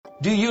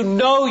Do you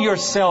know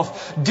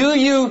yourself? Do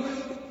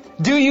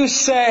you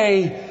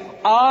say,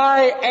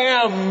 I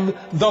am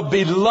the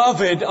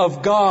beloved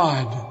of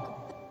God?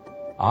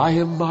 I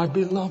am my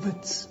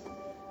beloved's,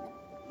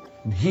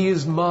 and He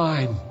is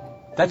mine.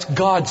 That's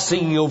God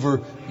singing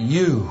over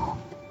you.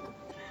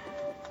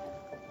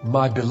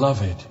 My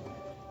beloved.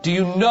 Do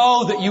you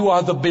know that you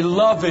are the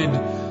beloved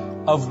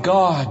of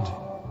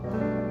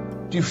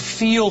God? Do you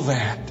feel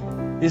that?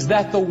 Is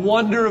that the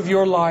wonder of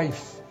your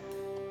life?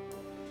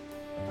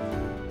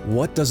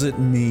 What does it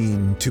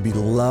mean to be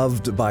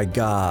loved by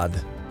God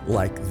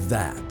like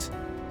that?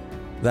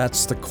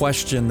 That's the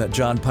question that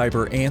John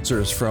Piper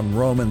answers from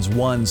Romans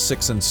 1,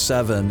 6, and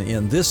 7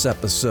 in this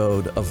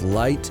episode of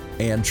Light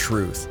and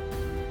Truth.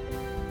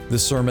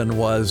 This sermon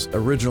was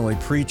originally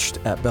preached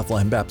at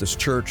Bethlehem Baptist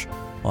Church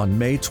on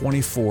May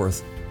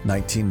 24th,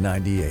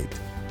 1998.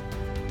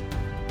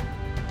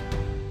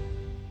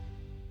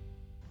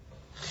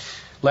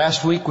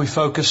 Last week we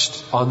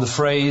focused on the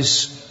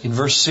phrase in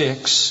verse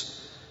 6,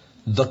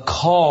 the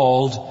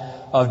called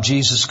of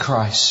Jesus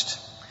Christ.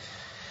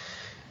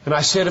 And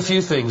I said a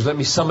few things. Let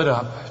me sum it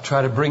up.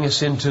 Try to bring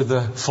us into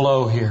the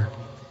flow here.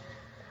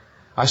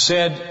 I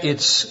said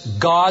it's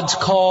God's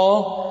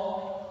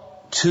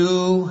call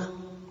to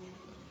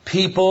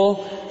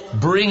people,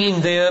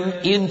 bringing them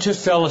into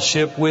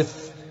fellowship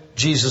with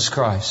Jesus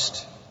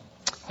Christ.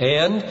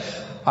 And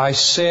I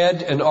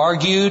said and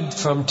argued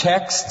from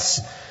texts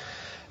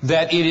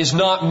that it is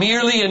not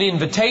merely an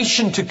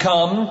invitation to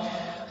come,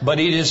 but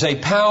it is a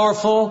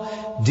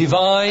powerful,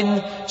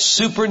 divine,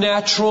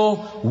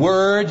 supernatural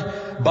word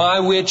by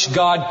which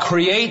God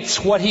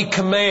creates what He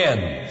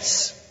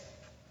commands.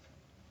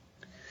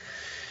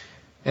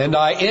 And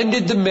I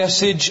ended the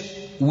message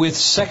with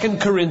 2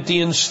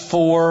 Corinthians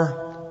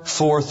 4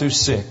 through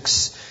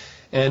 6.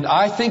 And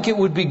I think it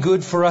would be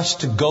good for us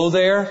to go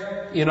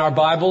there in our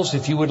Bibles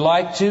if you would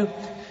like to.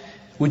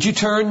 Would you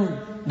turn?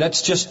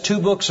 That's just 2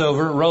 books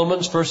over,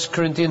 Romans, 1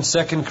 Corinthians,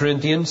 2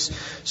 Corinthians.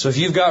 So if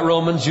you've got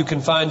Romans, you can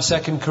find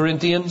 2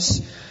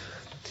 Corinthians.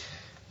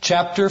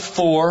 Chapter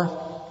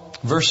 4,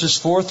 verses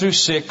 4 through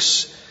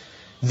 6.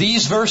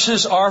 These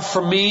verses are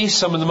for me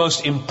some of the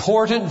most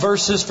important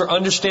verses for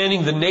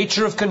understanding the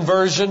nature of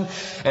conversion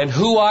and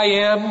who I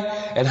am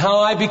and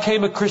how I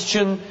became a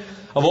Christian.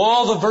 Of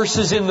all the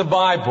verses in the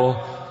Bible,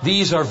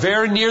 these are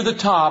very near the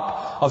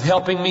top of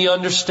helping me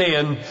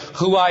understand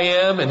who I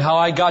am and how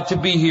I got to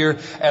be here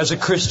as a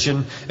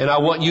Christian. And I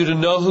want you to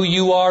know who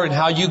you are and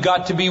how you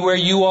got to be where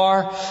you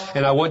are.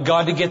 And I want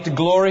God to get the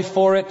glory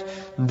for it.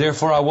 And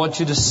therefore I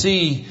want you to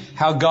see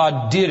how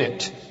God did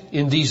it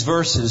in these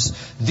verses.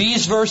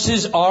 These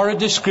verses are a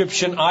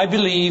description, I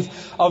believe,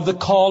 of the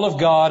call of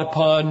God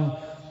upon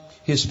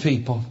His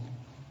people.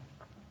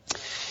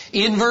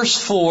 In verse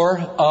 4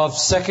 of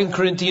 2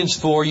 Corinthians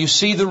 4, you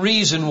see the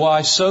reason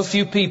why so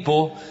few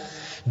people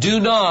do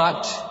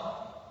not,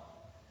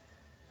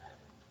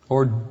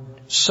 or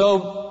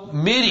so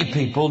many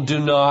people do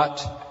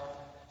not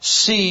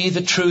see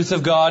the truth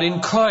of God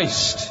in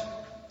Christ.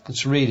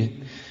 Let's read it.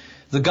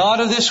 The God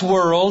of this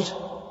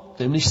world,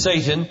 namely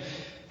Satan,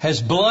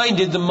 has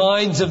blinded the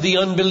minds of the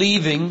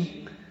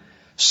unbelieving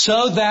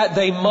so that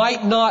they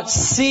might not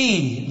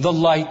see the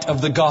light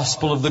of the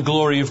gospel of the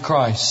glory of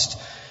Christ,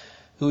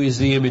 who is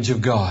the image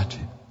of God.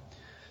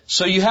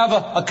 So you have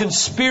a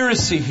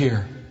conspiracy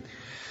here.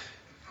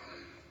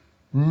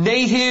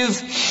 Native,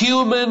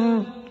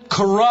 human,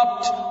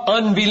 corrupt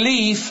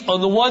unbelief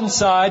on the one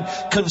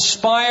side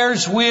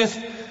conspires with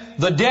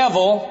the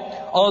devil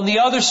on the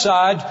other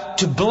side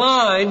to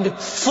blind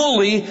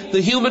fully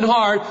the human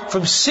heart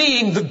from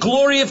seeing the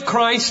glory of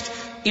Christ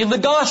in the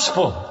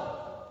gospel.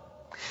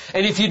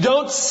 And if you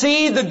don't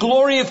see the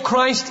glory of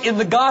Christ in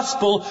the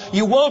gospel,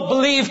 you won't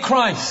believe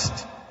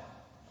Christ.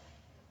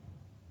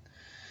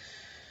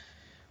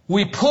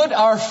 We put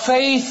our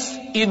faith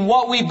in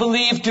what we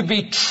believe to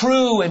be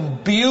true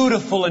and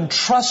beautiful and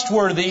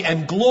trustworthy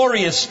and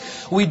glorious.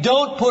 We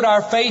don't put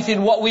our faith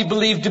in what we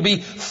believe to be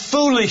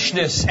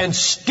foolishness and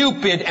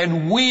stupid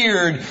and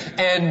weird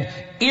and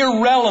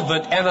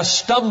irrelevant and a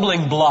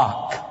stumbling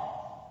block.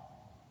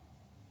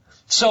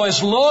 So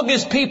as long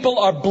as people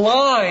are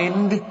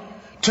blind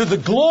to the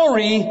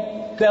glory,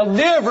 they'll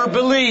never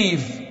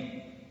believe.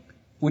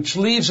 Which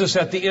leaves us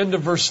at the end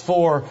of verse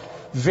 4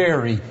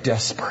 very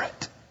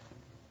desperate.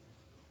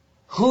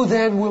 Who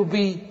then will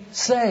be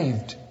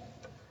saved?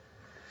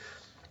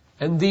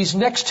 And these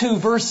next 2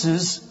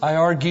 verses, I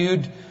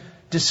argued,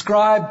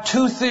 describe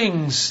 2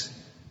 things,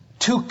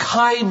 2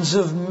 kinds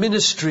of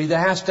ministry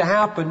that has to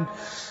happen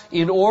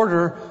in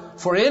order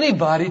for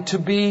anybody to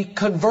be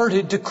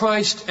converted to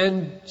Christ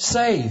and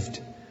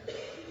saved.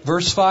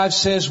 Verse 5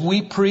 says,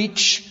 we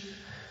preach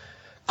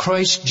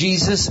Christ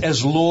Jesus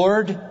as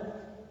Lord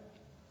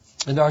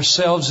and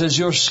ourselves as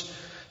your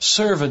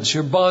servants,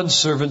 your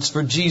bondservants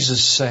for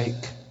Jesus' sake.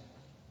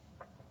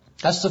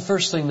 That's the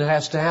first thing that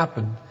has to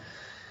happen.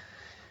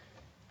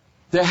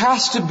 There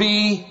has to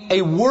be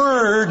a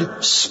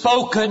word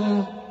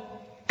spoken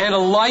and a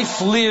life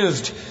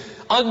lived.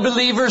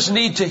 Unbelievers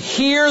need to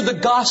hear the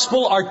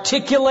gospel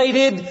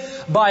articulated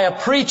by a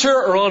preacher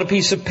or on a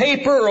piece of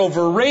paper or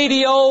over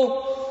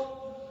radio.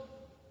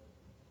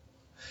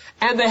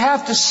 And they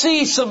have to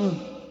see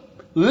some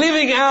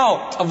living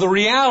out of the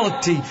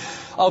reality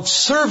of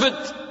servant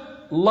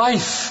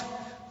life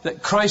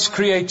that Christ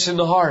creates in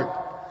the heart.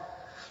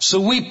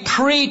 So we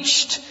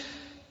preached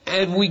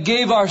and we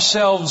gave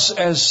ourselves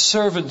as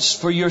servants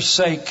for your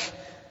sake.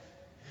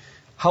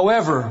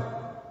 However,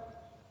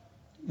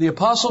 the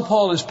Apostle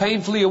Paul is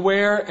painfully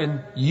aware,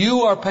 and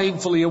you are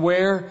painfully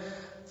aware.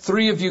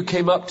 3 of you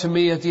came up to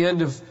me at the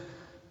end of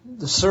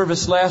the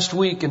service last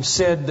week and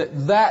said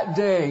that that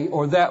day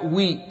or that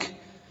week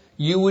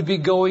you would be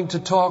going to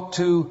talk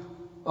to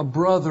a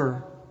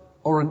brother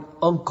or an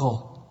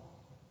uncle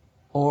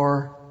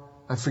or,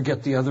 I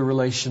forget the other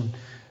relation,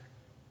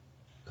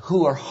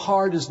 who are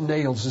hard as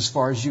nails as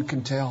far as you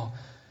can tell,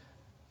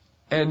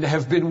 and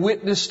have been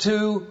witnessed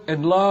to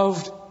and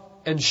loved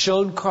and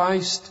shown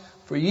Christ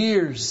for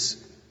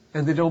years,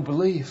 and they don't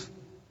believe.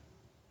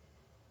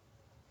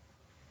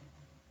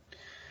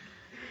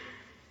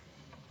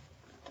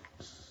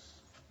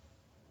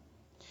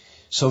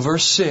 So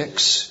verse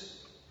 6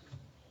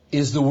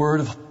 is the word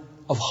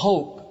of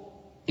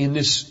hope in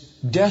this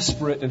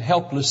desperate and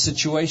helpless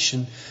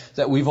situation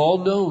that we've all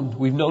known.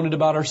 We've known it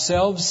about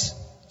ourselves,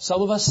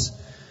 some of us,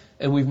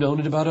 and we've known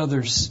it about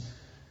others.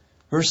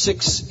 Verse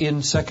 6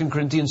 in 2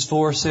 Corinthians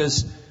 4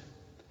 says,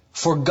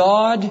 "For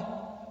God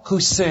who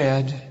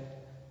said,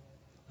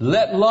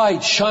 'Let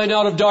light shine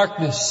out of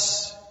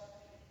darkness.'"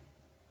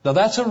 Now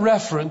that's a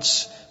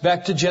reference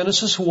back to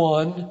Genesis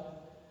 1,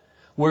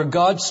 where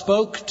God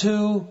spoke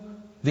to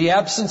the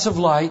absence of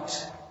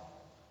light.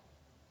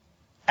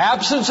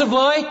 Absence of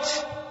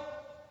light?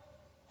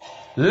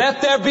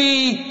 Let there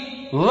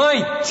be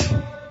light.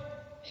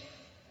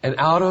 And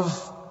out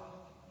of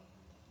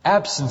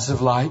absence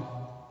of light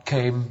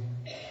came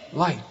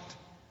light.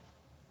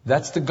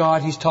 That's the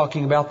God He's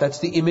talking about. That's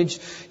the image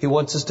He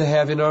wants us to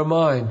have in our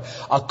mind.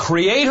 A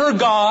creator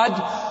God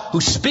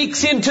who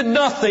speaks into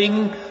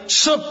nothing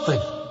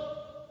something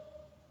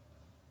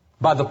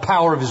by the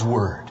power of His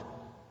Word.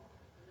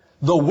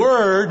 The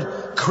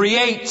Word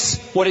creates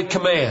what it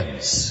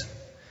commands.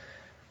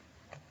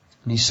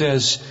 And He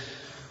says,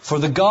 "For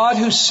the God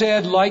who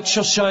said, 'Light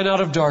shall shine out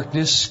of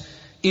darkness,'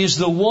 is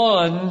the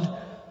one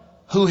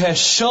who has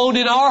shown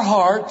in our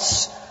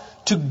hearts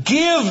to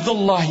give the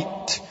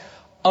light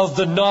of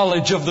the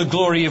knowledge of the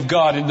glory of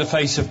God in the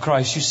face of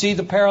Christ." You see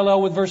the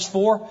parallel with verse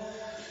 4?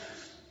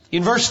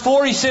 In verse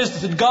 4 He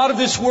says that the God of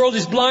this world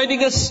is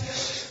blinding us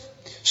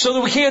so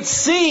that we can't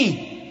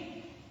see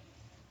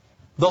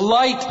the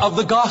light of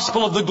the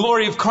gospel of the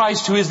glory of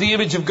Christ, who is the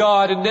image of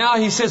God. And now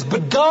He says,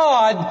 but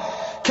God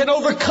can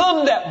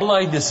overcome that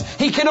blindness.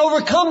 He can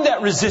overcome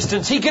that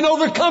resistance. He can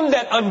overcome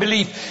that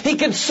unbelief. He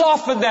can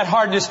soften that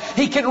hardness.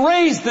 He can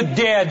raise the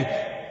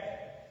dead.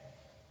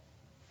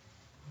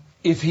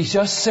 If He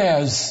just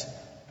says,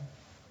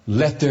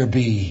 "Let there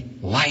be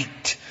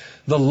light."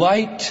 The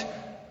light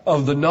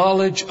of the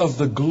knowledge of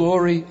the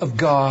glory of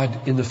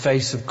God in the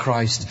face of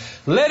Christ.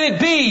 Let it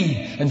be.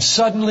 And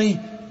suddenly,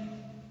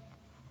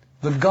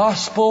 the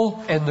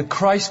gospel and the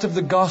Christ of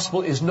the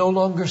gospel is no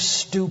longer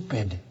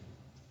stupid.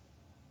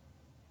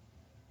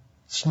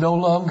 It's no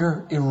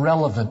longer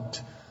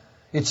irrelevant.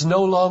 It's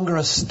no longer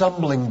a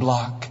stumbling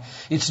block.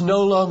 It's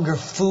no longer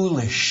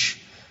foolish.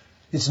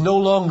 It's no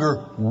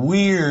longer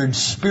weird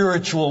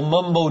spiritual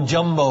mumbo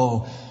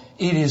jumbo.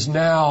 It is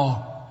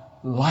now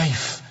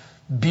life,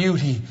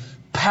 beauty,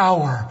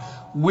 power,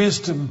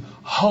 wisdom,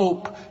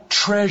 hope,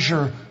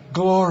 treasure,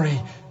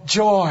 glory,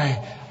 joy.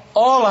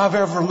 All I've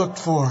ever looked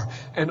for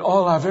and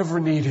all I've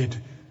ever needed.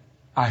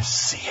 I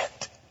see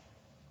it.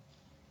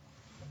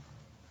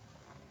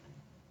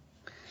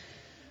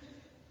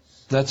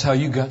 That's how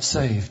you got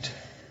saved,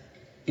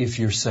 if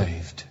you're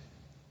saved.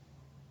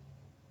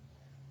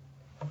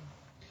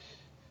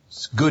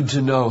 It's good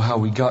to know how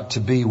we got to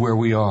be where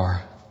we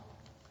are.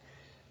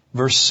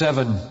 Verse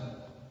 7.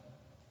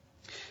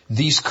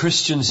 These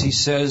Christians, He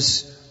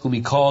says, whom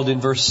He called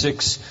in verse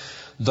 6,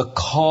 the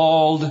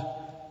called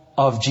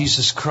of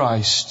Jesus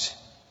Christ.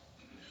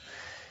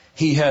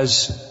 He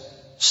has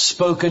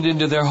spoken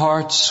into their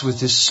hearts with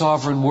His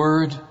sovereign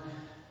word.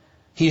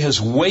 He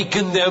has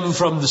wakened them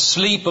from the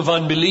sleep of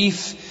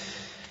unbelief.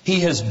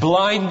 He has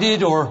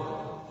blinded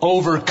or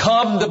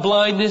overcome the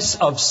blindness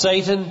of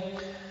Satan.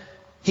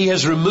 He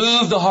has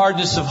removed the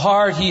hardness of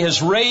heart. He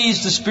has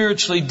raised the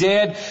spiritually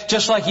dead,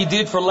 just like He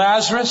did for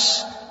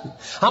Lazarus.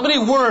 How many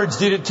words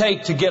did it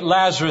take to get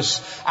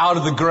Lazarus out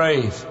of the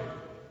grave?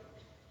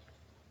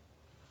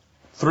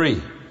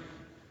 3.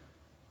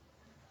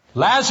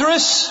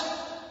 Lazarus,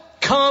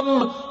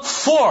 come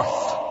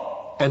forth.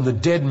 And the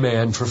dead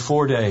man for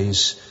 4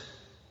 days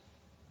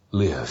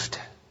lived.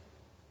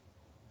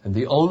 And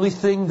the only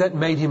thing that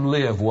made him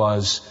live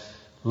was,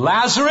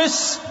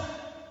 Lazarus,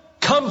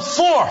 come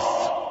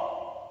forth.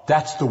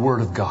 That's the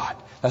Word of God.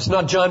 That's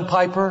not John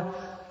Piper.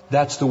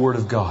 That's the Word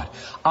of God.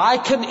 I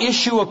can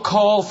issue a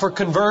call for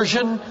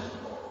conversion.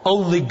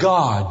 Only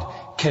God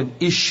can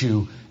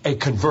issue a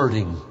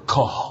converting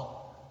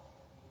call.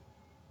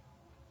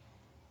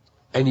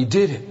 And He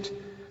did it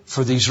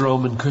for these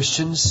Roman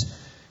Christians.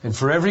 And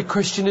for every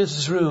Christian in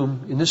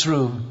this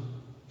room,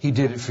 He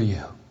did it for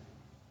you.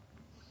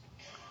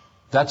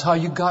 That's how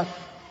you got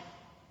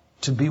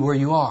to be where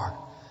you are,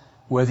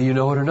 whether you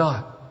know it or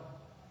not.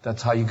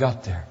 That's how you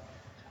got there.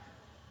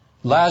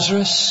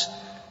 Lazarus,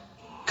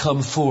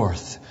 come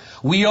forth.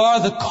 We are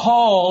the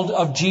called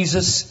of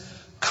Jesus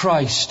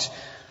Christ.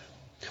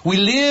 We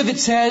live, it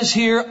says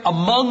here,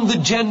 among the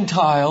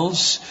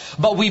Gentiles,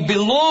 but we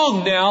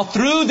belong now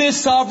through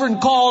this sovereign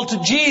call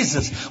to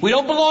Jesus. We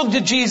don't belong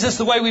to Jesus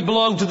the way we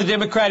belong to the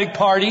Democratic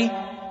Party,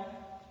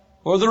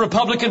 or the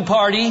Republican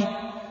Party,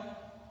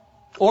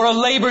 or a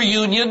labor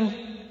union,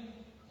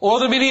 or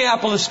the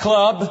Minneapolis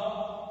Club.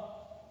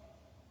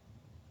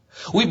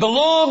 We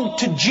belong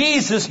to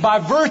Jesus by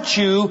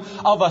virtue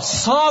of a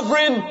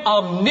sovereign,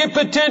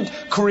 omnipotent,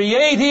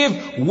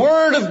 creative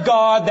Word of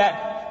God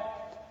that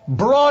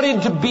brought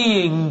into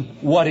being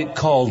what it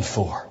called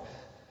for.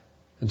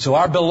 And so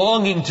our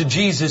belonging to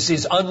Jesus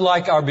is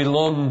unlike our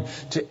belonging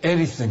to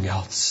anything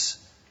else.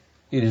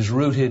 It is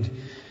rooted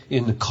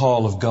in the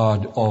call of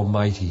God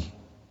Almighty.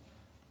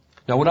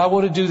 Now what I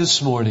want to do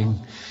this morning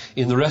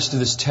in the rest of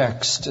this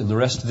text and the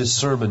rest of this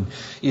sermon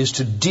is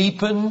to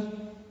deepen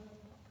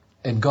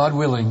and, God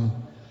willing,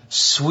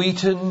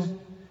 sweeten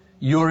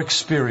your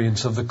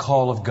experience of the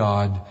call of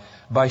God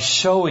by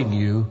showing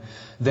you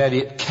that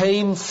it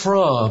came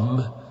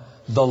from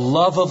the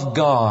love of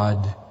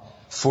God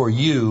for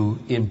you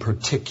in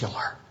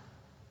particular.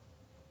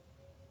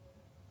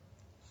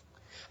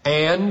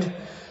 And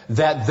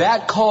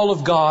that call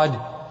of God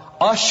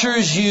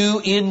ushers you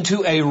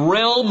into a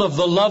realm of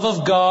the love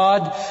of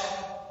God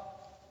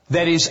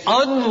that is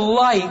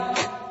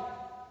unlike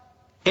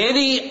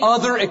any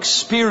other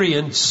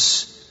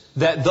experience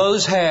that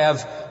those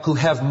have who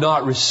have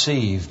not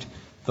received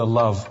the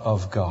love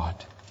of God.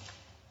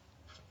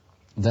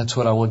 That's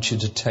what I want you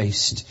to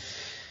taste.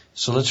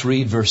 So let's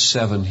read verse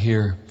 7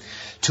 here.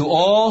 To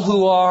all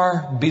who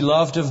are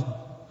beloved of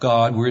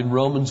God, we're in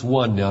Romans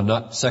 1 now,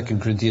 not 2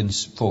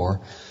 Corinthians 4.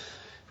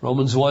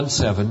 Romans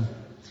 1:7.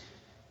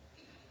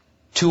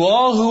 To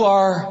all who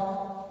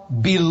are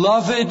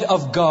beloved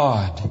of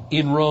God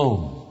in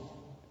Rome,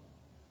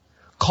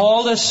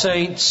 called as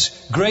saints,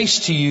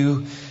 grace to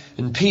you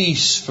and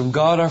peace from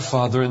God our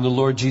Father and the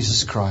Lord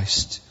Jesus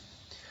Christ.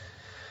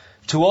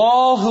 To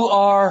all who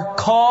are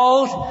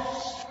called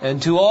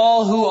and to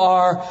all who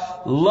are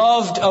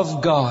loved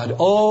of God,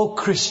 oh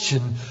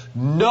Christian,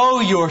 know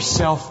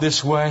yourself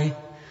this way.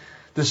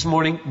 This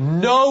morning,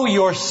 know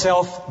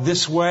yourself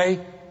this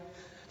way.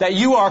 That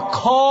you are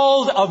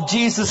called of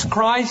Jesus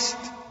Christ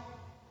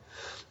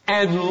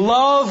and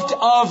loved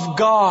of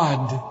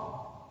God.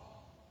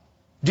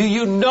 Do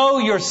you know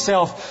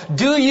yourself?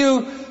 Do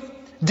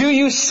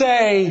you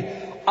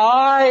say,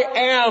 I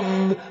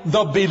am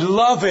the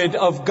beloved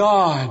of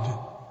God?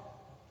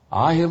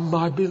 I am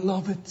my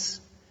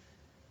beloved's,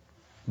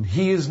 and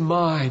He is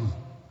mine.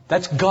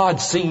 That's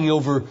God singing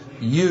over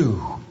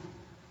you.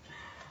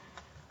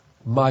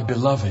 My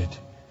beloved.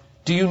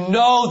 Do you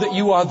know that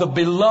you are the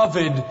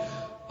beloved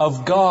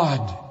of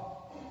God?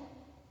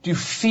 Do you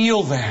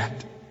feel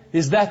that?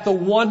 Is that the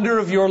wonder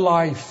of your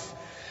life?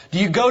 Do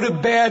you go to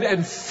bed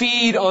and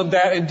feed on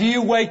that? And do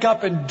you wake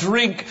up and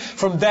drink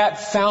from that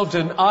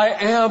fountain? I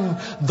am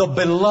the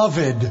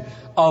beloved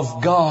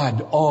of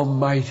God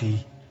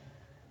Almighty.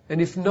 And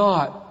if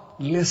not,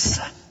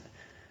 listen.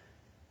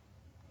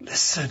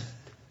 Listen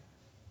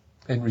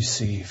and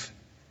receive.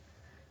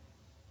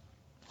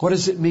 What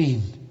does it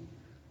mean?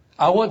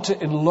 I want to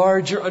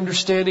enlarge your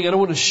understanding. I don't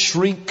want to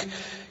shrink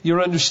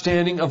your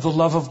understanding of the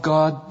love of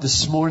God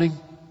this morning.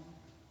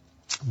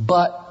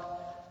 But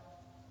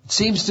it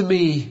seems to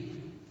me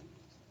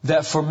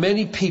that for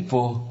many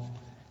people,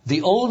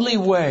 the only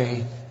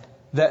way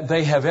that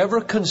they have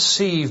ever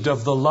conceived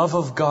of the love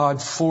of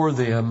God for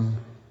them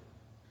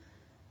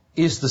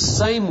is the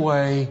same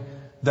way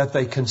that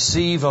they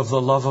conceive of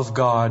the love of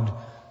God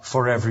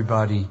for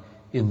everybody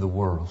in the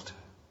world.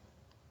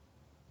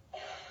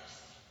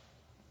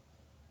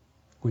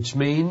 Which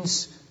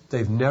means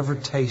they've never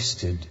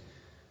tasted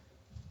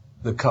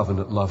the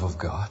covenant love of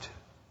God.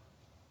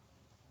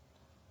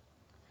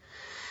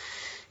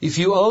 If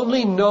you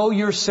only know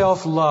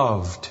yourself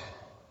loved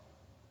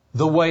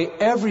the way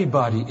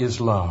everybody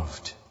is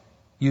loved,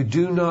 you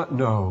do not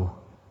know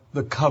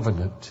the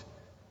covenant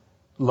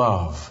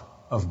love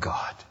of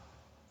God.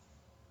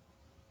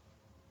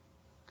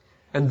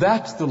 And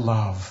that's the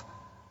love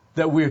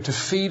that we're to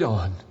feed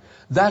on.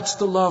 That's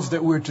the love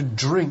that we're to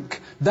drink.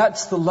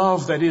 That's the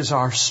love that is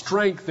our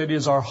strength, that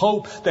is our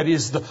hope, that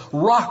is the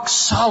rock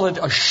solid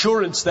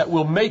assurance that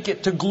we'll make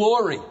it to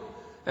glory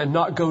and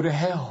not go to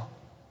hell.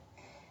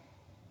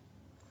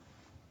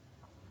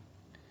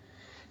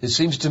 It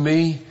seems to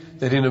me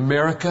that in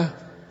America,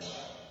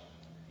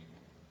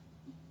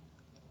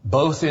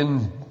 both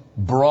in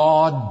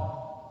broad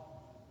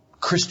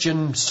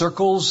Christian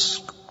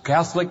circles,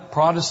 Catholic,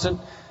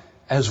 Protestant,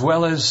 as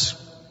well as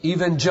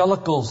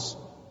evangelical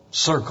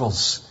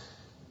circles,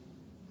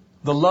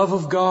 the love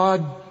of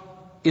God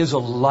is a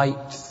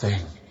light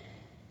thing.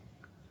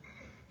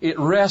 it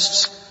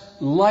rests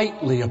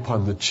lightly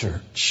upon the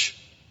church.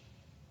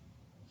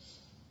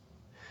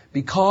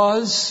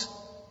 Because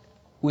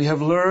we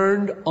have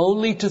learned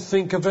only to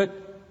think of it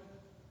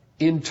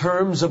in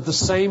terms of the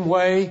same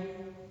way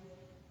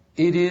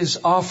it is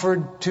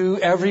offered to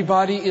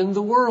everybody in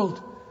the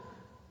world.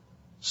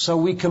 So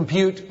we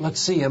compute, let's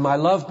see, am I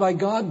loved by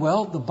God?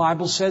 Well, the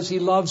Bible says He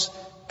loves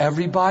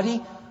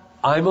everybody.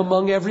 I'm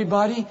among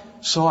everybody,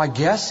 so I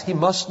guess He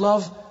must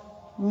love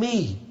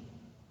me.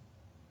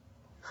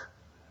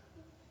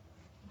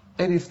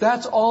 And if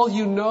that's all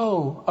you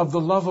know of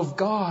the love of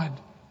God,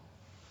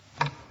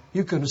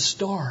 you're going to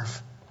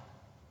starve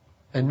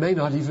and may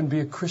not even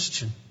be a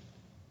Christian.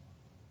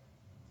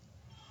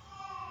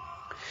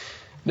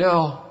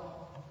 Now,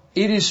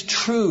 it is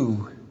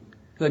true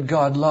that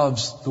God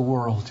loves the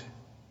world.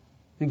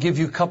 I'll give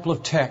you a couple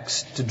of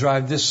texts to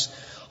drive this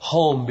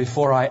home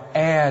before I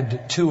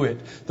add to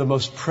it the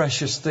most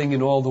precious thing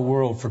in all the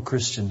world for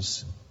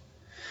Christians.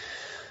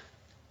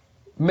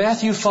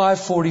 Matthew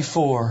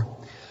 5:44.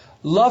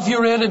 Love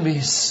your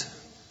enemies.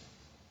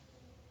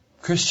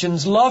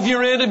 Christians, love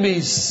your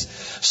enemies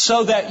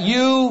so that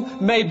you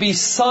may be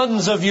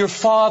sons of your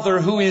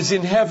Father who is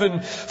in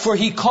heaven. For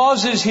He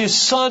causes His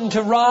sun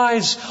to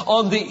rise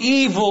on the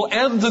evil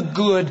and the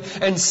good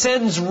and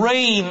sends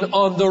rain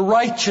on the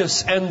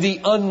righteous and the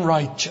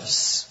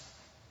unrighteous.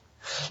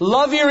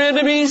 Love your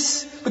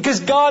enemies because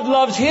God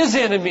loves His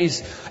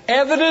enemies.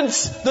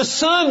 Evidence, the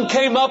sun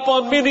came up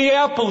on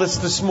Minneapolis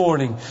this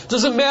morning.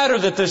 Doesn't matter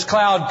that there's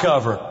cloud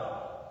cover.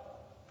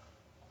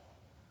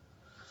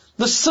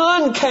 The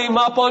sun came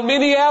up on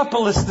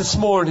Minneapolis this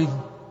morning.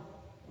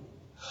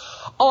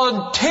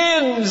 On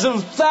tens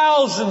of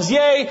thousands,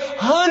 yea,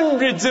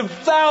 hundreds of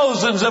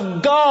thousands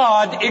of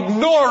God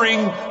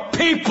ignoring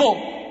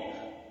people.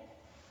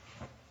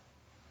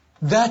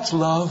 That's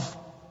love.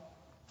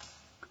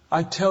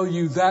 I tell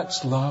you,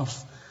 that's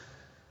love.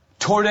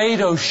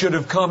 Tornadoes should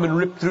have come and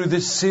ripped through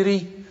this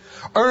city.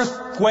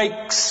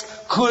 Earthquakes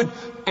could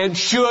and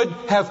should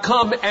have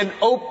come and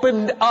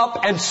opened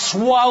up and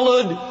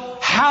swallowed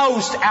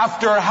house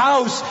after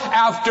house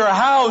after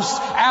house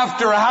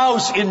after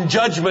house in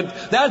judgment.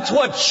 That's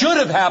what should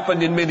have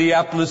happened in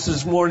Minneapolis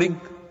this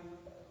morning.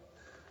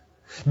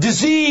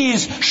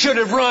 Disease should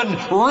have run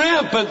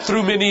rampant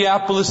through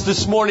Minneapolis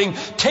this morning,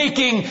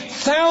 taking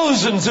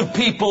thousands of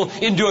people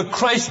into a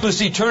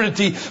Christless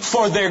eternity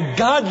for their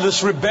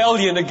godless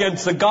rebellion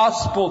against the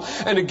gospel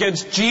and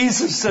against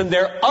Jesus and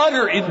their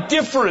utter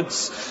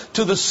indifference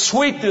to the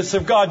sweetness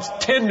of God's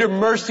tender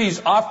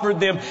mercies offered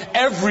them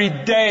every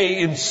day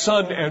in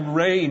sun and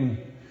rain.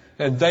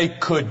 And they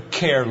could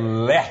care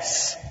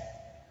less.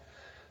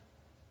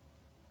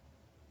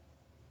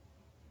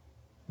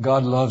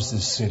 God loves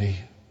this city.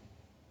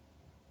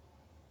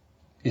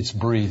 It's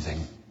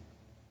breathing.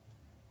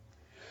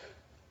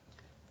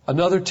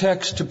 Another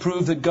text to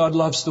prove that God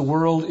loves the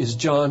world is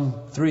John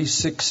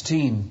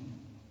 3:16.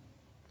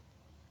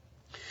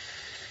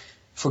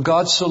 For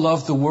God so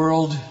loved the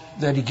world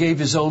that He gave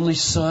His only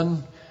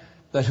Son,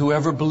 that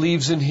whoever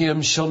believes in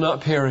Him shall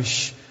not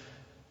perish,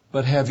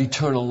 but have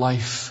eternal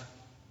life.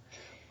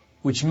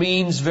 Which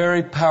means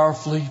very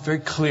powerfully, very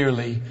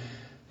clearly,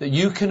 that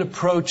you can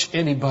approach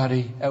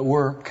anybody at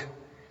work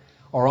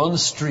or on the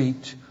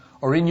street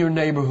or in your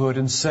neighborhood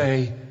and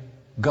say,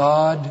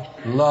 God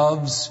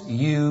loves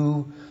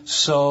you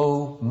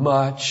so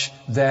much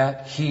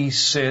that He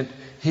sent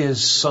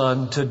His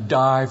Son to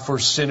die for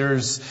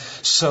sinners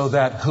so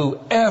that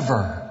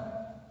whoever,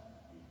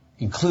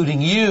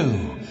 including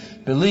you,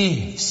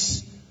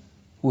 believes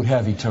would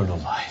have eternal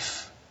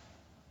life.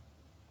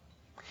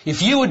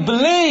 If you would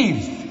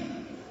believe,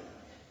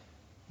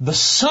 the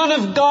Son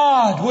of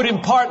God would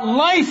impart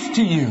life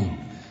to you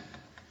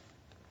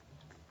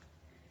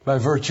by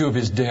virtue of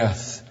His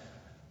death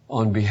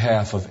on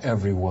behalf of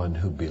everyone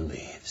who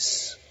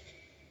believes.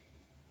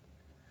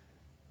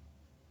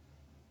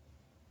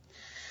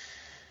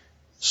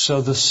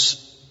 So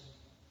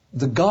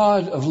the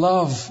God of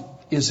love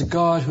is a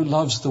God who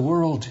loves the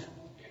world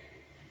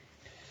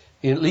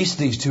in at least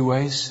these two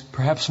ways,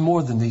 perhaps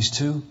more than these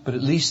two, but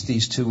at least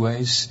these two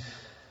ways.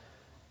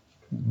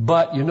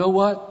 But you know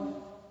what?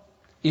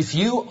 If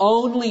you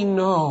only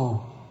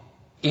know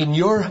in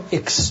your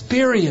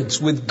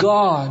experience with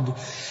God,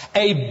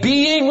 a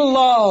being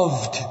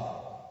loved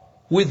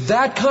with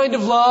that kind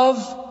of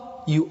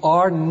love, you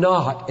are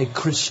not a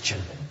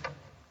Christian.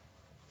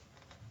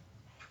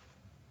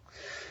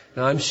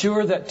 Now, I'm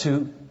sure that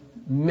to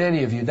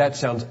many of you that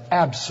sounds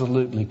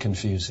absolutely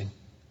confusing.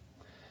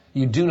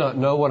 You do not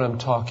know what I'm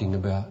talking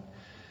about,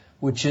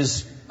 which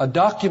is a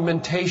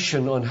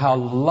documentation on how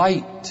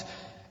light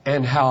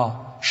and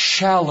how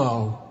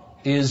shallow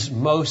is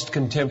most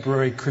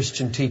contemporary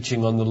Christian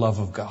teaching on the love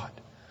of God.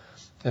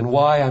 And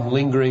why I'm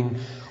lingering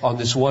on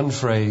this one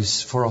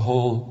phrase for a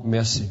whole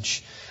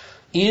message.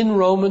 In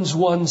Romans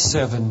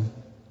 1:7,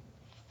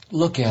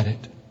 look at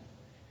it.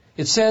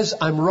 It says,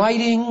 I'm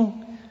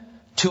writing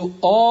to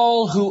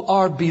all who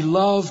are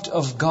beloved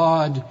of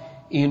God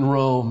in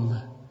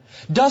Rome.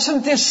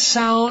 Doesn't this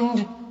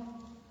sound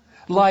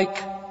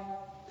like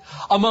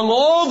Among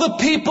all the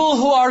people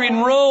who are in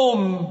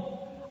Rome,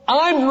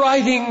 I'm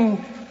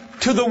writing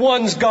to the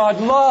ones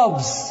God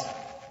loves.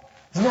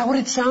 Isn't that what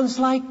it sounds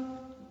like?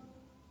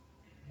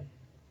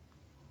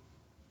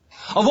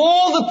 Of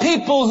all the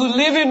people who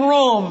live in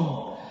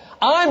Rome,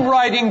 I'm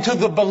writing to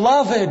the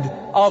beloved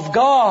of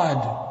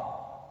God.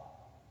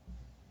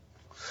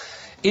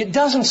 It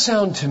doesn't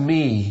sound to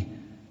me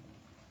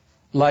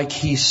like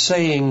he's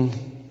saying,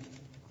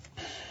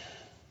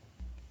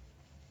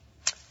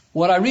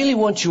 what I really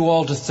want you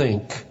all to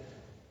think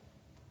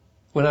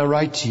when I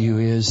write to you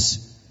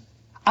is,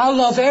 I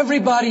love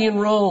everybody in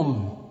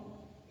Rome.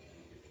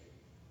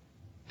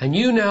 And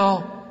you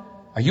now,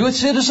 are you a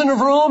citizen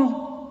of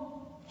Rome?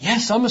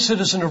 Yes, I'm a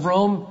citizen of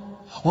Rome.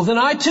 Well, then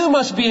I too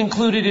must be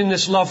included in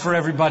this love for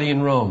everybody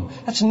in Rome.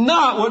 That's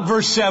not what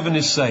verse 7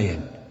 is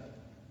saying.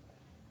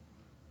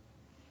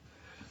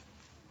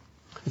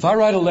 If I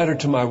write a letter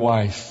to my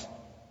wife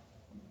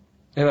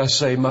and I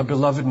say, my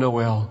beloved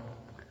Noel,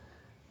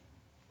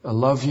 I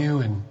love you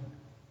and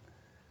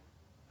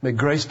may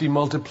grace be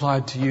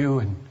multiplied to you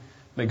and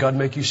may God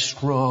make you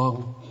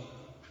strong.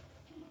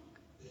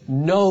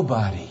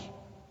 Nobody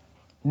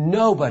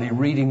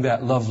reading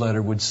that love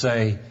letter would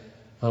say,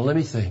 well, let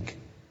me think.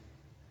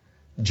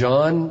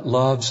 John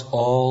loves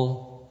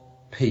all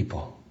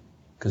people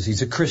because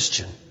he's a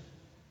Christian.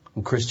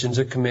 And Christians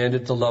are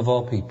commanded to love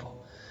all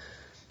people.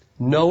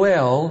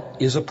 Noel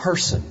is a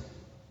person.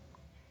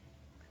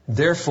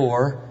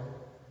 Therefore,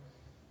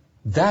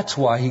 that's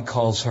why he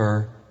calls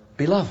her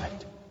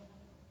beloved.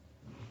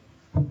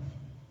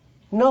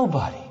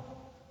 Nobody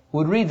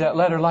would read that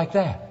letter like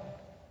that.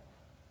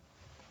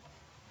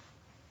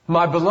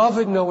 My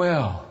beloved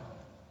Noel,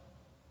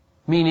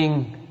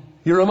 meaning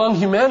you're among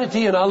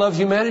humanity and I love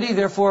humanity,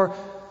 therefore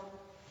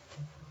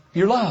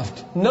you're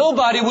loved.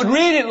 Nobody would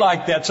read it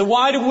like that. So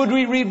why would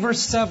we read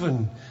verse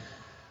 7?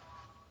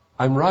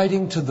 I'm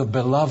writing to the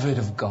beloved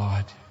of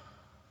God.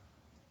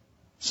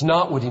 It's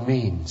not what he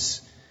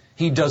means.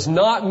 He does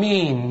not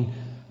mean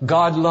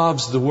God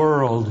loves the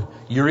world.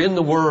 You're in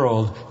the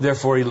world,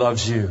 therefore he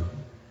loves you.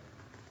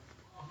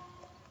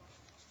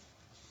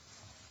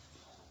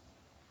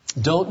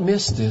 Don't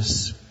miss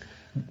this.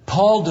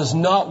 Paul does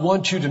not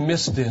want you to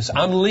miss this.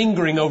 I'm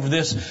lingering over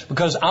this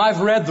because I've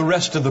read the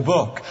rest of the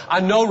book.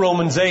 I know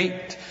Romans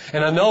 8,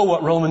 and I know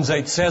what Romans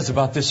 8 says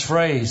about this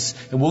phrase.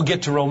 And we'll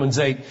get to Romans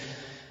 8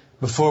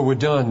 before we're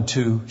done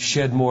to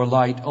shed more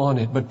light on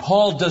it. But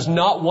Paul does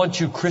not want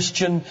you,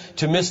 Christian,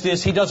 to miss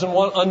this. He doesn't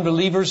want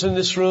unbelievers in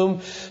this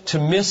room to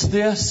miss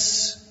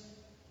this.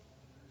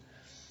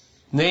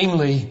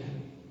 Namely,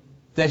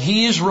 that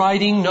he is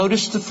writing,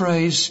 notice the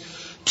phrase,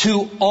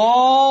 to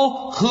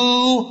all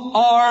who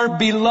are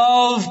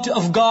beloved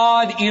of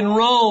God in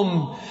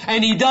Rome.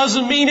 And he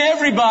doesn't mean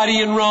everybody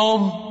in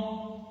Rome.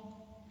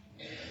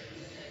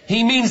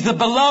 He means the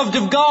beloved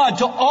of God,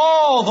 to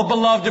all the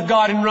beloved of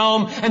God in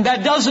Rome. And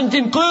that doesn't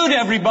include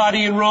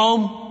everybody in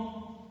Rome.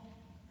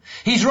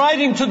 He's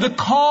writing to the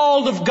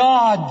called of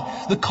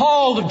God, the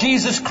called of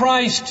Jesus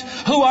Christ,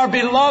 who are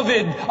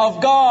beloved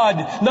of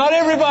God. Not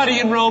everybody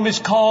in Rome is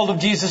called of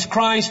Jesus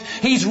Christ.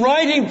 He's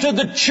writing to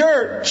the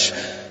church.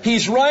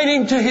 He's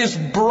writing to his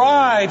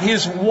bride,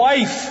 his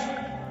wife.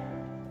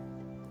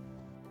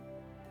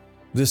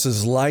 This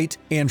is Light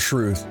and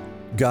Truth,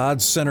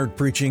 God-centered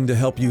preaching to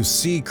help you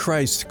see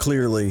Christ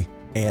clearly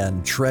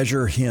and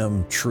treasure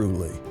him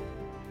truly.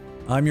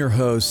 I'm your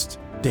host,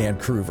 Dan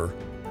Kruver.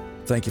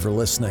 Thank you for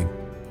listening.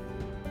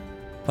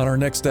 On our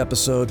next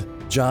episode,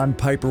 John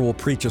Piper will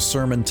preach a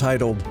sermon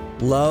titled,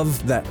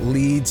 Love That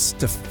Leads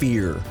to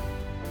Fear,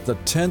 the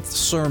 10th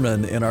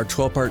sermon in our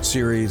 12-part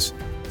series,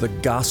 The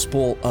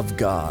Gospel of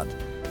God.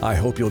 I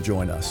hope you'll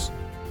join us.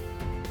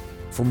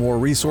 For more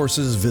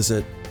resources,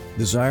 visit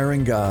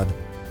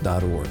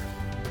desiringgod.org.